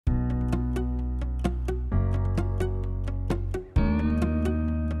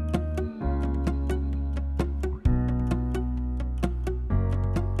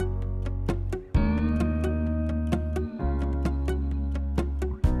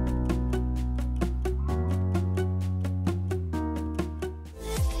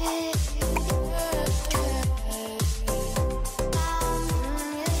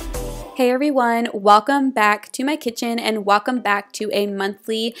Hey everyone, welcome back to my kitchen and welcome back to a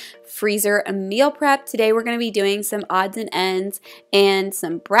monthly freezer meal prep. Today we're going to be doing some odds and ends and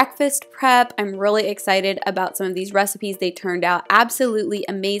some breakfast prep. I'm really excited about some of these recipes. They turned out absolutely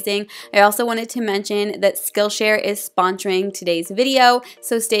amazing. I also wanted to mention that Skillshare is sponsoring today's video,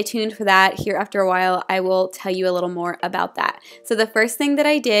 so stay tuned for that. Here after a while I will tell you a little more about that. So the first thing that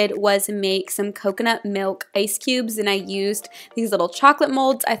I did was make some coconut milk ice cubes, and I used these little chocolate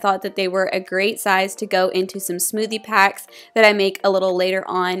molds. I thought that they were a great size to go into some smoothie packs that I make a little later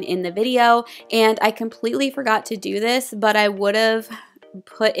on in the video, and I completely forgot to do this, but I would have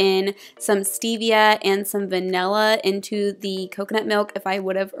put in some stevia and some vanilla into the coconut milk if I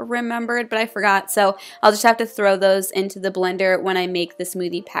would have remembered, but I forgot, so I'll just have to throw those into the blender when I make the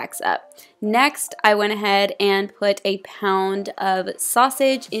smoothie packs up. Next, I went ahead and put a pound of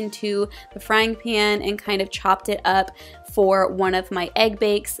sausage into the frying pan and kind of chopped it up for one of my egg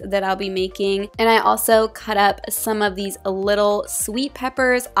bakes that I'll be making. And I also cut up some of these little sweet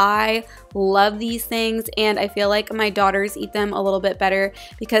peppers. I love these things, and I feel like my daughters eat them a little bit better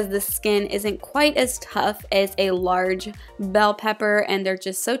because the skin isn't quite as tough as a large bell pepper, and they're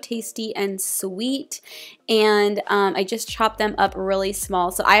just so tasty and sweet. And I just chopped them up really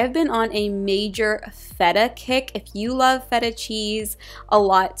small. So I have been on a major feta kick. If you love feta cheese a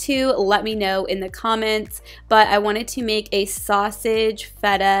lot too, let me know in the comments. But I wanted to make a sausage,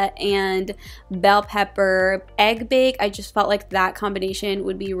 feta, and bell pepper egg bake. I just felt like that combination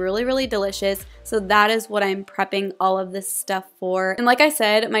would be really, really delicious. So that is what I'm prepping all of this stuff for. And like I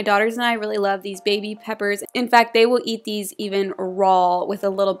said, my daughters and I really love these baby peppers. In fact, they will eat these even raw with a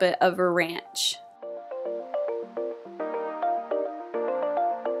little bit of a ranch.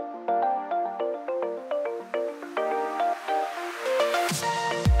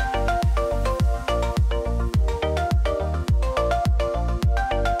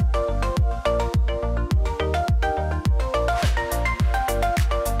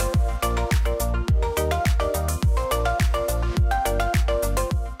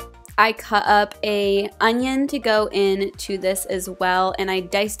 I cut up an onion to go into this as well, and I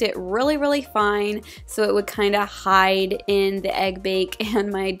diced it really, really fine so it would kind of hide in the egg bake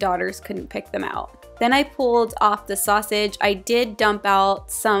and my daughters couldn't pick them out. Then I pulled off the sausage. I did dump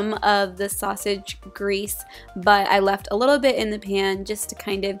out some of the sausage grease, but I left a little bit in the pan just to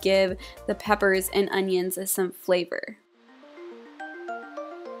kind of give the peppers and onions some flavor.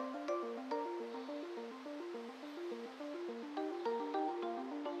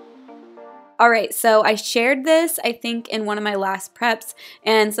 Alright, so I shared this, I think, in one of my last preps,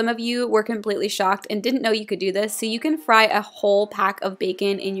 and some of you were completely shocked and didn't know you could do this. So you can fry a whole pack of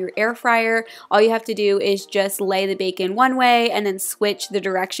bacon in your air fryer. All you have to do is just lay the bacon one way and then switch the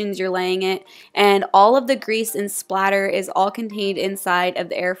directions you're laying it. And all of the grease and splatter is all contained inside of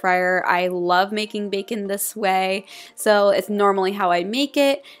the air fryer. I love making bacon this way, so it's normally how I make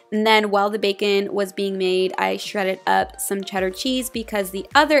it. And then while the bacon was being made, I shredded up some cheddar cheese because the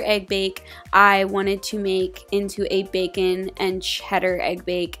other egg bake I wanted to make into a bacon and cheddar egg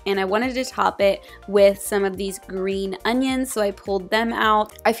bake, and I wanted to top it with some of these green onions, so I pulled them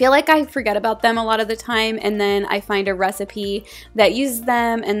out. I feel like I forget about them a lot of the time, and then I find a recipe that uses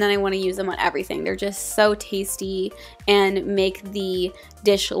them, and then I want to use them on everything. They're just so tasty and make the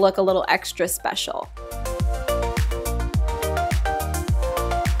dish look a little extra special.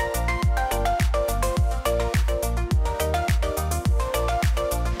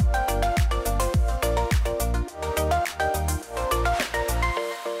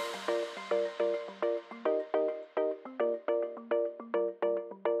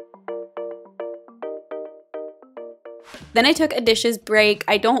 Then I took a dishes break.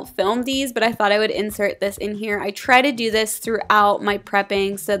 I don't film these, but I thought I would insert this in here. I try to do this throughout my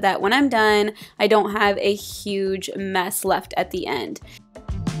prepping so that when I'm done, I don't have a huge mess left at the end.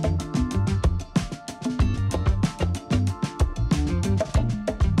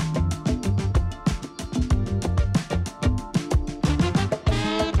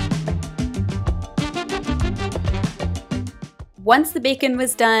 Once the bacon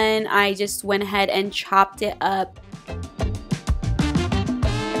was done, I just went ahead and chopped it up.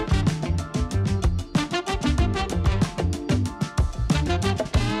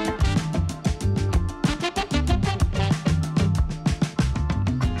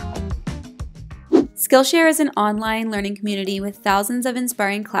 Skillshare is an online learning community with thousands of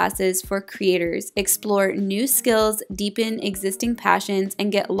inspiring classes for creators. Explore new skills, deepen existing passions,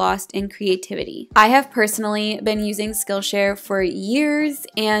 and get lost in creativity. I have personally been using Skillshare for years,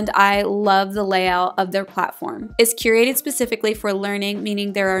 and I love the layout of their platform. It's curated specifically for learning,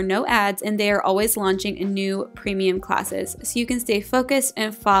 meaning there are no ads, and they are always launching new premium classes, so you can stay focused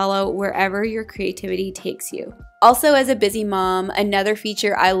and follow wherever your creativity takes you. Also, as a busy mom, another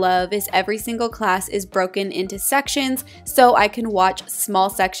feature I love is every single class is broken into sections, so I can watch small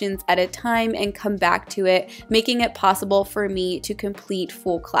sections at a time and come back to it, making it possible for me to complete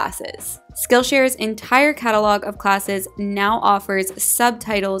full classes. Skillshare's entire catalog of classes now offers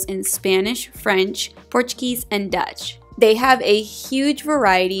subtitles in Spanish, French, Portuguese, and Dutch. They have a huge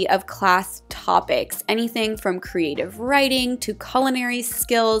variety of class topics, anything from creative writing to culinary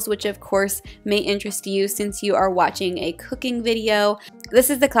skills, which of course may interest you since you are watching a cooking video.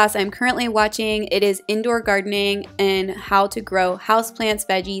 This is the class I'm currently watching. It is indoor gardening and how to grow houseplants,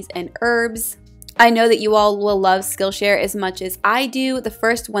 veggies, and herbs. I know that you all will love Skillshare as much as I do. The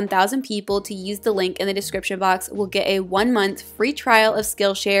first 1,000 people to use the link in the description box will get a 1-month free trial of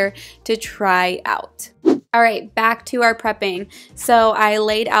Skillshare to try out. All right, back to our prepping. So I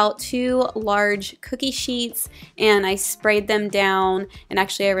laid out 2 large cookie sheets and I sprayed them down, and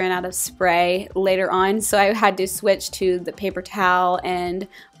actually I ran out of spray later on, so I had to switch to the paper towel and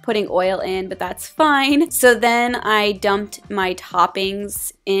putting oil in, but that's fine. So then I dumped my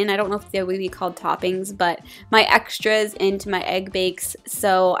toppings in. I don't know if they would be called toppings, but my extras into my egg bakes.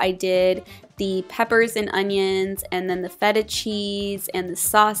 So I did the peppers and onions, and then the feta cheese and the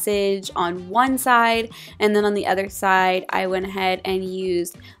sausage on one side, and then on the other side I went ahead and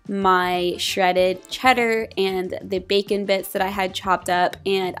used my shredded cheddar and the bacon bits that I had chopped up.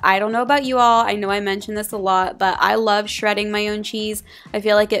 And I don't know about you all, I know I mention this a lot, but I love shredding my own cheese. I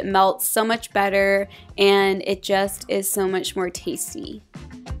feel like it melts so much better and it just is so much more tasty.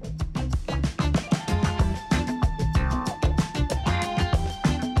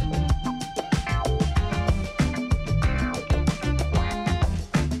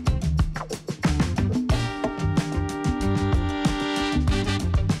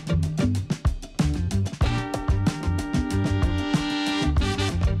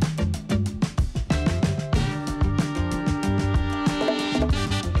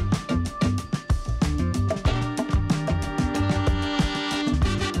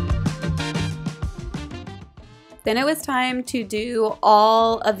 Then it was time to do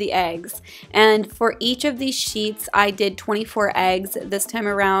all of the eggs, and for each of these sheets I did 24 eggs this time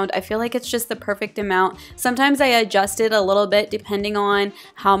around. I feel like it's just the perfect amount. Sometimes I adjust it a little bit depending on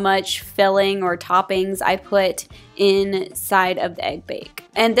how much filling or toppings I put inside of the egg bake.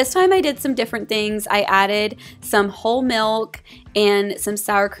 And this time I did some different things. I added some whole milk and some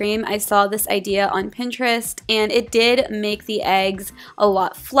sour cream. I saw this idea on Pinterest and it did make the eggs a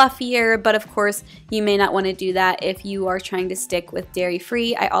lot fluffier, but of course you may not want to do that if you are trying to stick with dairy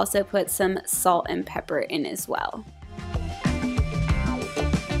free. I also put some salt and pepper in as well.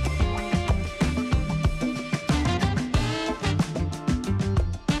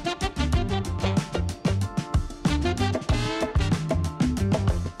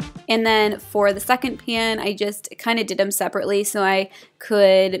 And then for the second pan, I just kind of did them separately so I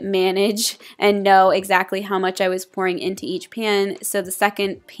could manage and know exactly how much I was pouring into each pan. So the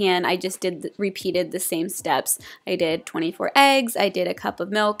second pan, I just repeated the same steps. I did 24 eggs, I did a cup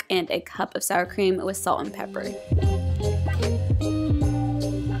of milk, and a cup of sour cream with salt and pepper.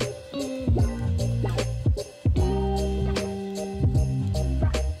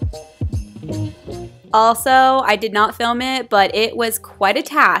 Also, I did not film it, but it was quite a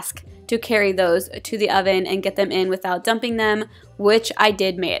task to carry those to the oven and get them in without dumping them, which I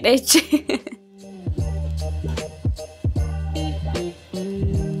did manage.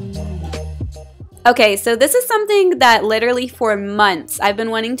 Okay, so this is something that literally for months I've been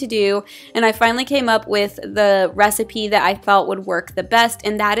wanting to do, and I finally came up with the recipe that I felt would work the best,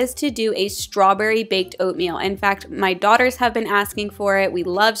 and that is to do a strawberry baked oatmeal. In fact, my daughters have been asking for it. We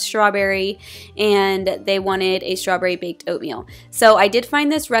love strawberry, and they wanted a strawberry baked oatmeal. So I did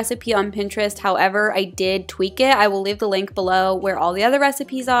find this recipe on Pinterest. However, I did tweak it. I will leave the link below where all the other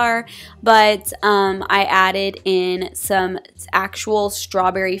recipes are, but I added in some actual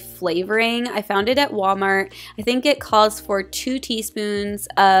strawberry flavoring. I found it at Walmart. I think it calls for 2 teaspoons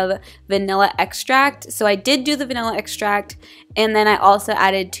of vanilla extract. So I did do the vanilla extract, and then I also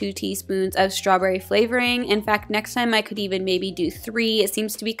added 2 teaspoons of strawberry flavoring. In fact, next time I could even maybe do 3. It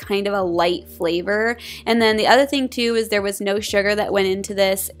seems to be kind of a light flavor. And then the other thing too is there was no sugar that went into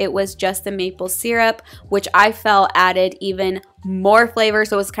this. It was just the maple syrup, which I felt added even more flavor.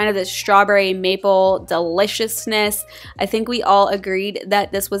 So it was kind of this strawberry maple deliciousness. I think we all agreed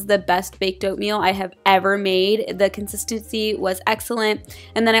that this was the best baked oatmeal I have ever made. The consistency was excellent.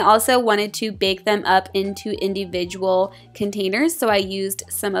 And then I also wanted to bake them up into individual containers, so I used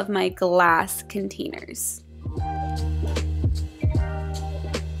some of my glass containers.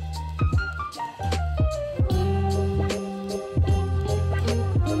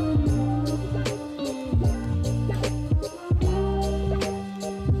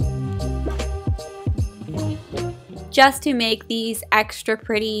 Just to make these extra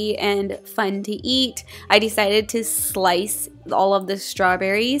pretty and fun to eat, I decided to slice all of the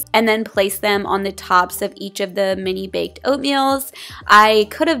strawberries and then place them on the tops of each of the mini baked oatmeals. I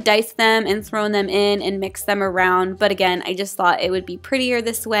could have diced them and thrown them in and mixed them around, but again, I just thought it would be prettier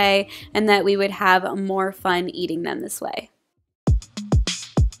this way and that we would have more fun eating them this way.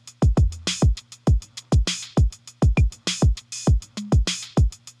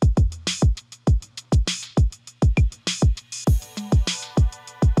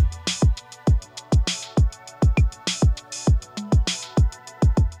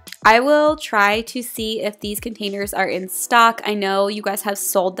 I will try to see if these containers are in stock. I know you guys have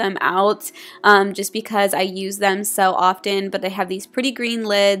sold them out just because I use them so often, but they have these pretty green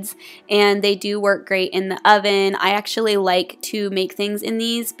lids and they do work great in the oven. I actually like to make things in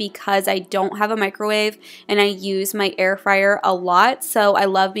these because I don't have a microwave and I use my air fryer a lot, so I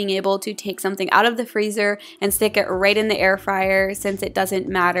love being able to take something out of the freezer and stick it right in the air fryer, since it doesn't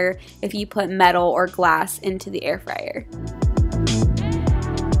matter if you put metal or glass into the air fryer.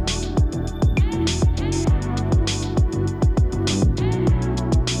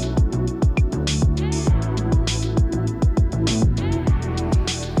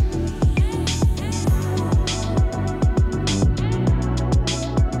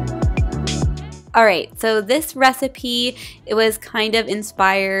 Alright, so this recipe, it was kind of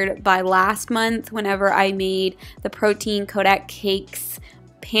inspired by last month whenever I made the protein Kodak cakes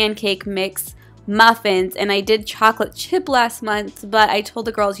pancake mix muffins, and I did chocolate chip last month, but I told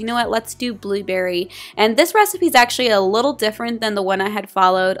the girls, you know what, let's do blueberry. And this recipe is actually a little different than the one I had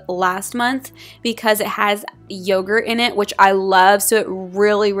followed last month because it has yogurt in it, which I love, so it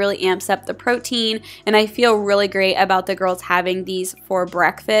really amps up the protein, and I feel really great about the girls having these for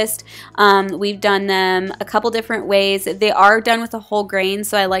breakfast. We've done them a couple different ways. They are done with a whole grain,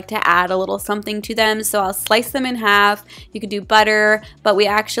 so I like to add a little something to them, so I'll slice them in half. You could do butter, but we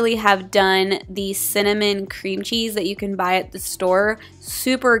actually have done the cinnamon cream cheese that you can buy at the store.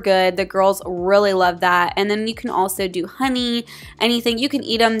 Super good. The girls really love that. And then you can also do honey, anything. You can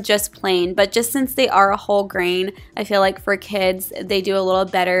eat them just plain, but just since they are a whole grain, I feel like for kids they do a little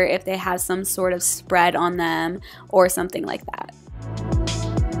better if they have some sort of spread on them or something like that.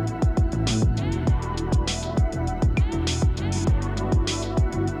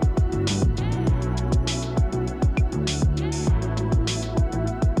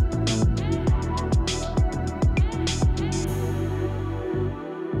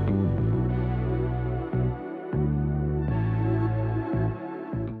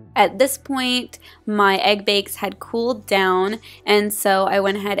 At this point, my egg bakes had cooled down, and so I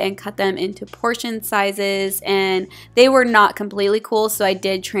went ahead and cut them into portion sizes, and they were not completely cool, so I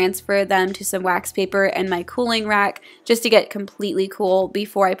did transfer them to some wax paper and my cooling rack just to get completely cool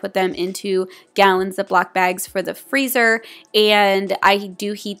before I put them into gallon Ziploc bags for the freezer. And I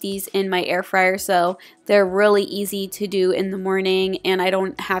do heat these in my air fryer, so they're really easy to do in the morning, and I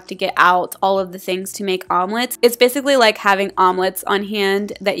don't have to get out all of the things to make omelets. It's basically like having omelets on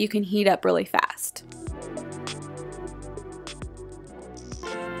hand that you can heat up really fast.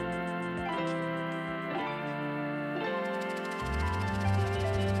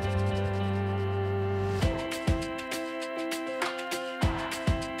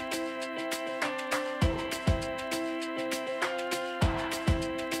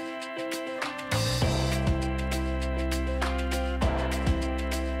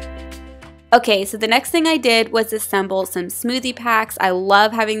 Okay, so the next thing I did was assemble some smoothie packs. I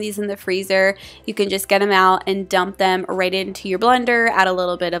love having these in the freezer. You can just get them out and dump them right into your blender, add a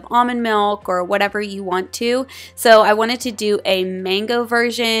little bit of almond milk or whatever you want to. So I wanted to do a mango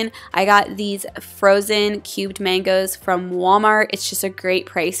version. I got these frozen cubed mangoes from Walmart. It's just a great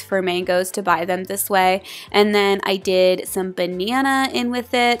price for mangoes to buy them this way. And then I did some banana in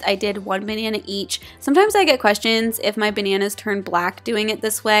with it. I did one banana each. Sometimes I get questions if my bananas turn black doing it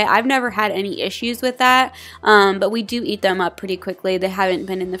this way. I've never had any issues with that, but we do eat them up pretty quickly. They haven't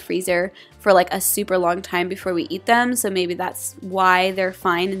been in the freezer for like a super long time before we eat them, so maybe that's why they're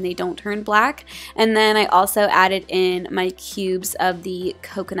fine and they don't turn black. And then I also added in my cubes of the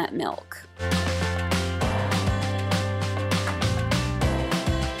coconut milk.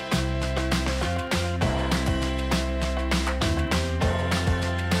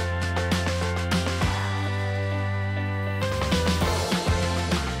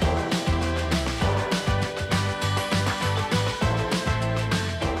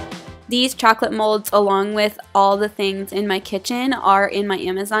 These chocolate molds, along with all the things in my kitchen, are in my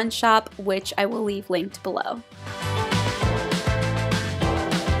Amazon shop, which I will leave linked below.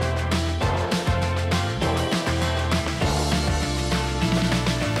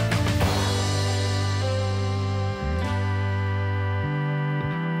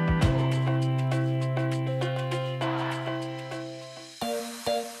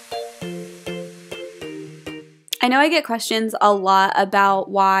 I know I get questions a lot about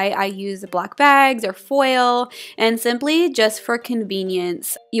why I use black bags or foil, and simply just for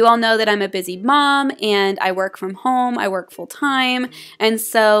convenience. You all know that I'm a busy mom and I work from home, I work full time, and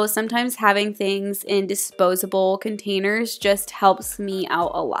so sometimes having things in disposable containers just helps me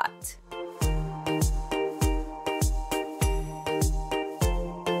out a lot.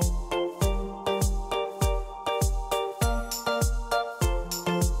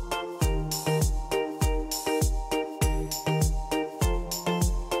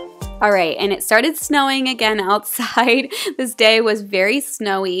 Alright, and it started snowing again outside. This day was very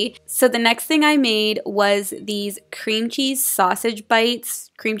snowy. So the next thing I made was these cream cheese sausage bites,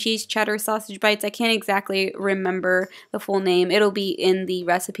 cream cheese cheddar sausage bites. I can't exactly remember the full name. It'll be in the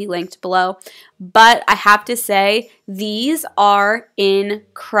recipe linked below. But I have to say, these are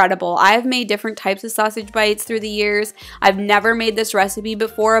incredible. I've made different types of sausage bites through the years. I've never made this recipe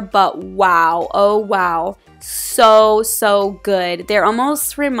before, but wow, oh wow. So good. They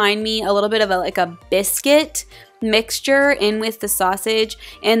almost remind me a little bit of like a biscuit mixture in with the sausage,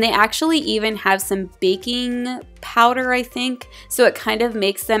 and they actually even have some baking powder, I think, so it kind of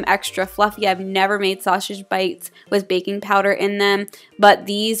makes them extra fluffy. I've never made sausage bites with baking powder in them, but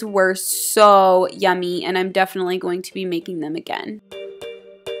these were so yummy, and I'm definitely going to be making them again.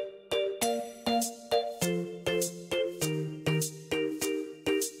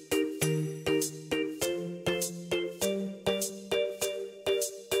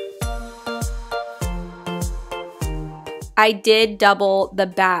 I did double the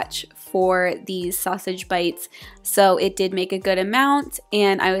batch for these sausage bites, so it did make a good amount,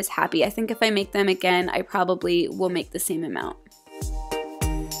 and I was happy. I think if I make them again, I probably will make the same amount.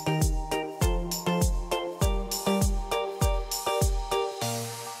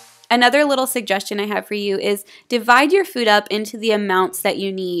 Another little suggestion I have for you is divide your food up into the amounts that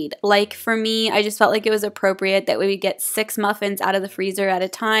you need. Like for me, I just felt like it was appropriate that we would get 6 muffins out of the freezer at a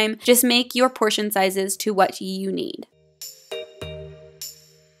time. Just make your portion sizes to what you need.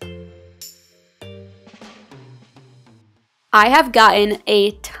 I have gotten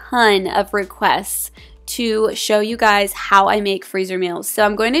a ton of requests to show you guys how I make freezer meals. So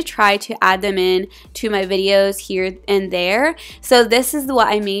I'm going to try to add them in to my videos here and there. So this is what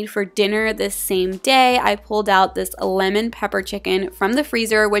I made for dinner this same day. I pulled out this lemon pepper chicken from the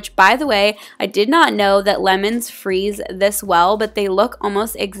freezer, which by the way, I did not know that lemons freeze this well, but they look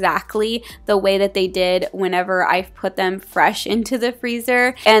almost exactly the way that they did whenever I put them fresh into the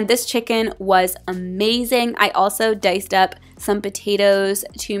freezer. And this chicken was amazing. I also diced up some potatoes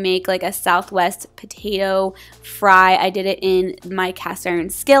to make like a Southwest potato fry. I did it in my cast iron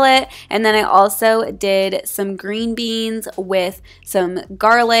skillet, and then I also did some green beans with some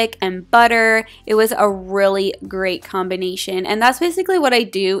garlic and butter. It was a really great combination, and that's basically what I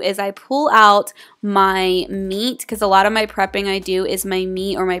do is I pull out my meat, because a lot of my prepping I do is my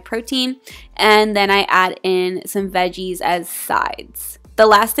meat or my protein, and then I add in some veggies as sides. The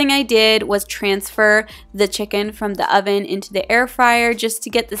last thing I did was transfer the chicken from the oven into the air fryer just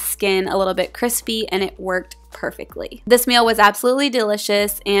to get the skin a little bit crispy, and it worked perfectly. This meal was absolutely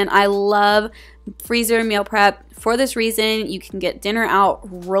delicious, and I love freezer meal prep for this reason. You can get dinner out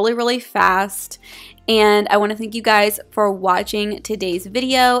really fast. And I want to thank you guys for watching today's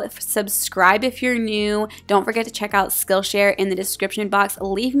video. Subscribe if you're new. Don't forget to check out Skillshare in the description box.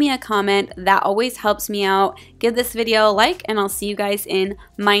 Leave me a comment. That always helps me out. Give this video a like, and I'll see you guys in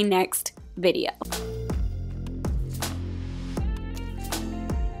my next video.